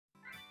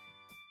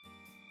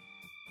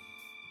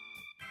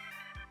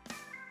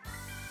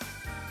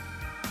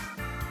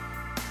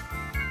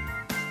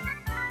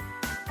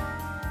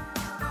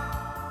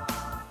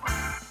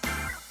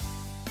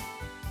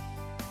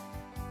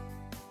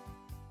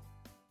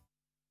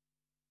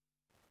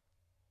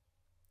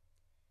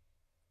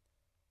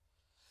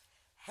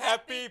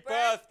Happy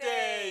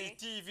birthday,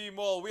 TV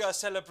Mall. We are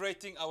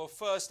celebrating our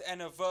first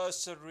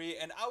anniversary,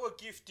 and our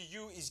gift to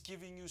you is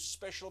giving you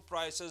special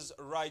prices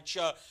right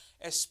here,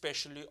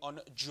 especially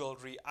on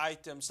jewelry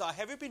items. Now,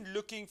 have you been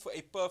looking for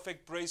a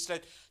perfect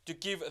bracelet to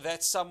give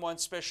that someone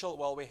special?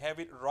 Well, we have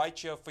it right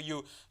here for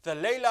you. The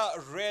Leila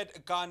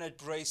Red Garnet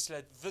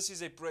Bracelet. This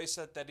is a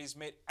bracelet that is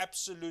made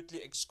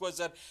absolutely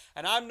exquisite,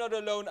 and I'm not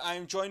alone. I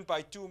am joined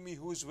by Tumi,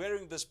 who's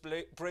wearing this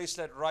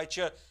bracelet right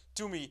here.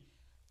 Tumi,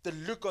 the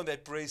look on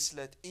that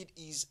bracelet, it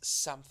is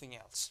something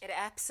else. It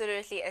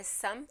absolutely is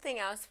something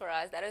else for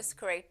us. That is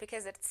correct,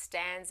 because it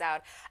stands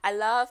out. I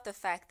love the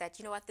fact that,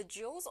 you know what, the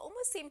jewels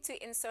almost seem to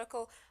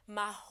encircle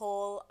my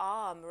whole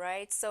arm,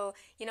 right? So,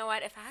 you know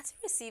what, if I had to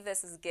receive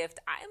this as a gift,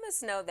 I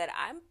must know that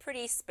I'm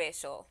pretty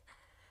special.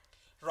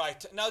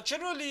 Right. Now,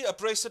 generally, a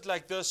bracelet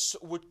like this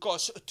would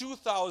cost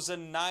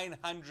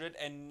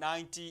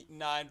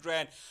 2,999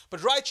 Rand.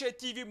 But right here at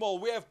TV Mall,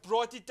 we have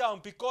brought it down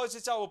because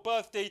it's our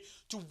birthday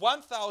to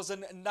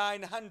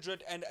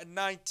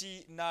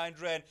 1,999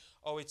 Rand.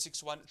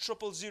 0861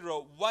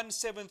 000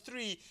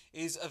 173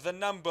 is the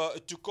number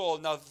to call.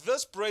 Now,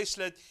 this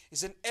bracelet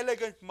is an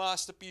elegant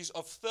masterpiece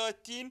of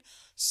 13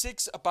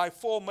 6 by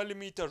 4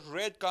 millimeter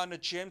red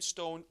garnet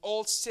gemstone,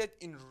 all set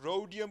in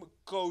rhodium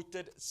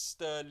coated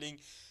sterling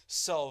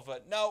silver.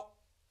 Now,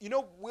 you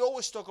know, we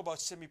always talk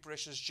about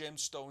semi-precious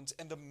gemstones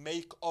and the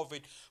make of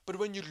it, but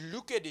when you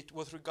look at it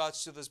with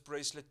regards to this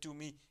bracelet, to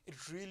me, it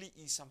really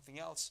is something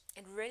else.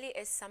 It really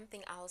is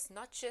something else,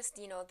 not just,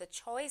 you know, the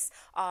choice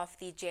of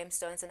the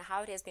gemstones and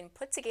how it has been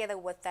put together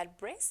with that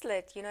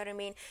bracelet, you know what I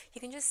mean? You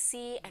can just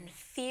see and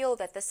feel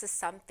that this is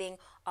something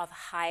of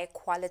high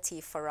quality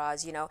for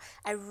us, you know.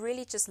 I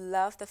really just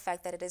love the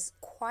fact that it is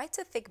quite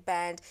a thick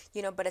band,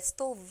 you know, but it's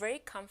still very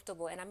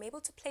comfortable, and I'm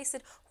able to place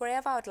it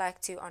wherever I would like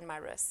to on my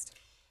wrist.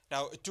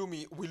 Now,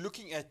 Tumi, we're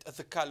looking at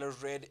the color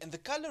red, and the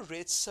color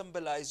red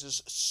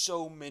symbolizes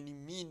so many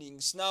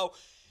meanings. Now,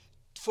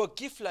 for a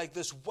gift like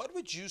this, what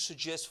would you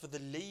suggest for the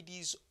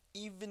ladies,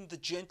 even the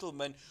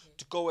gentlemen,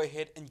 to go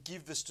ahead and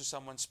give this to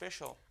someone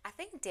special? I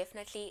think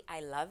definitely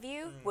I love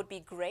you would be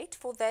great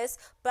for this,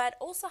 but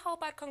also how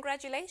about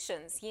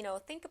congratulations? You know,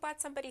 think about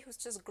somebody who's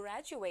just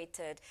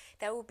graduated.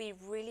 That would be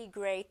really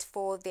great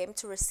for them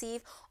to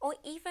receive, or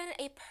even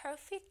a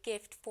perfect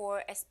gift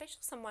for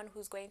especially someone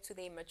who's going to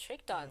their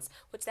matric dance,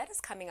 which that is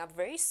coming up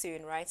very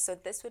soon, right? So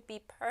this would be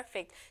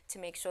perfect to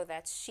make sure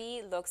that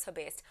she looks her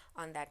best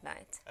on that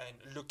night. And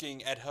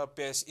looking at her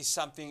best is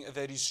something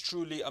that is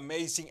truly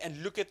amazing.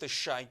 And look at the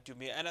shine, to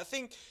me, and I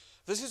think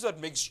this is what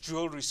makes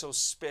jewelry so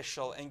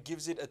special and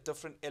gives it a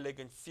different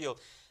elegant feel.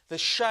 The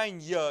shine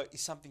here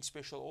is something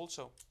special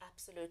also.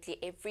 Absolutely.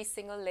 Every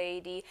single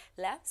lady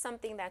loves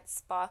something that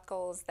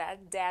sparkles,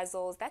 that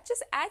dazzles, that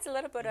just adds a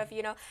little bit of,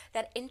 you know,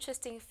 that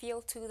interesting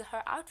feel to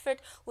her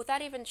outfit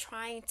without even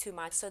trying too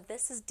much. So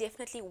this is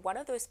definitely one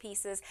of those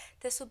pieces.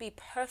 This will be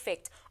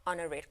perfect on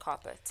a red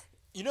carpet.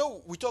 You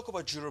know, we talk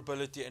about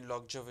durability and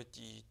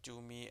longevity,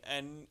 to me,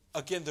 and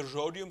again, the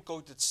rhodium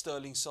coated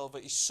sterling silver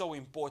is so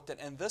important,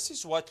 and this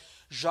is what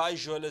Jai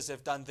Jewelers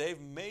have done. They've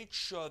made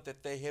sure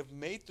that they have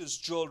made this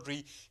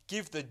jewelry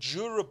give the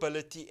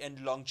durability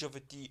and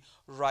longevity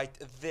right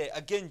there.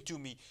 Again, to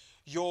me,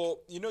 your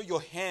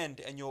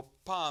hand and your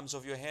palms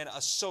of your hand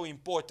are so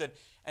important,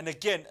 and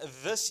again,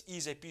 this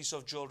is a piece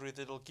of jewelry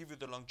that will give you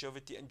the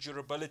longevity and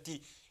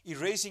durability,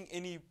 erasing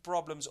any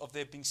problems of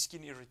there being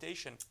skin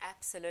irritation.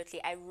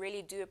 Absolutely. I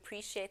really do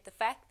appreciate the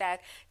fact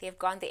that they've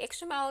gone the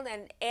extra mile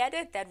and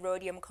added that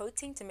rhodium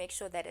coating to make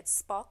sure that it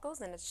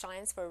sparkles and it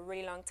shines for a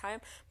really long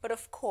time. But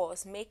of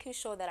course, making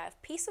sure that I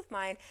have peace of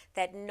mind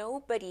that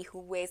nobody who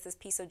wears this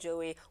piece of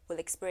jewelry will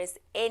experience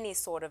any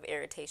sort of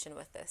irritation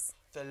with this.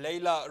 The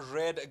Leila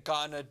Red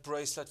Garnet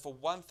Bracelet for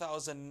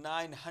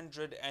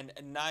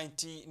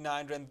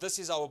 1,999 Rand. This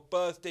is our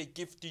birthday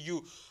gift to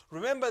you.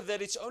 Remember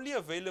that it's only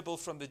available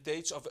from the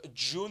dates of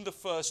June the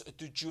 1st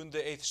to June the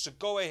 8th. So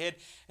go ahead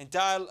and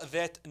dial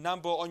that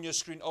number on your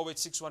screen,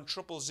 0861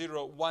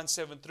 000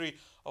 173,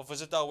 or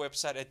visit our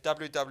website at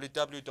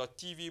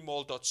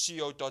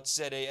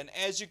www.tvmall.co.za. And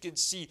as you can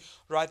see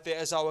right there,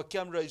 as our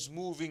camera is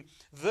moving,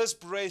 this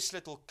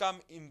bracelet will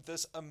come in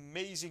this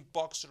amazing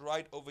box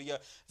right over here,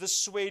 this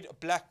suede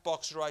black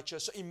box right here.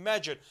 So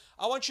imagine,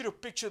 I want you to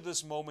picture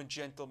this moment,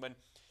 gentlemen.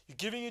 You're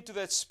giving it to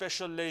that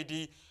special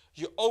lady,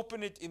 you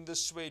open it in the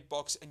suede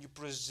box, and you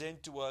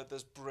present to her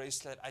this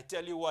bracelet. I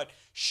tell you what,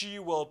 she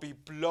will be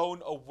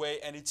blown away,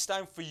 and it's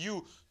time for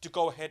you to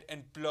go ahead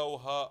and blow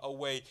her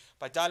away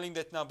by dialing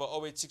that number,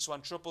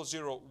 0861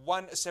 000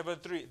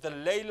 173, the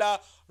Leila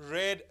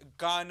Red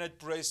Garnet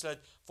Bracelet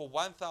for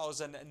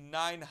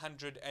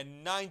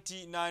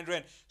 1,999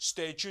 Rand.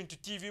 Stay tuned to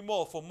TV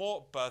Mall for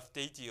more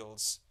birthday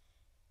deals.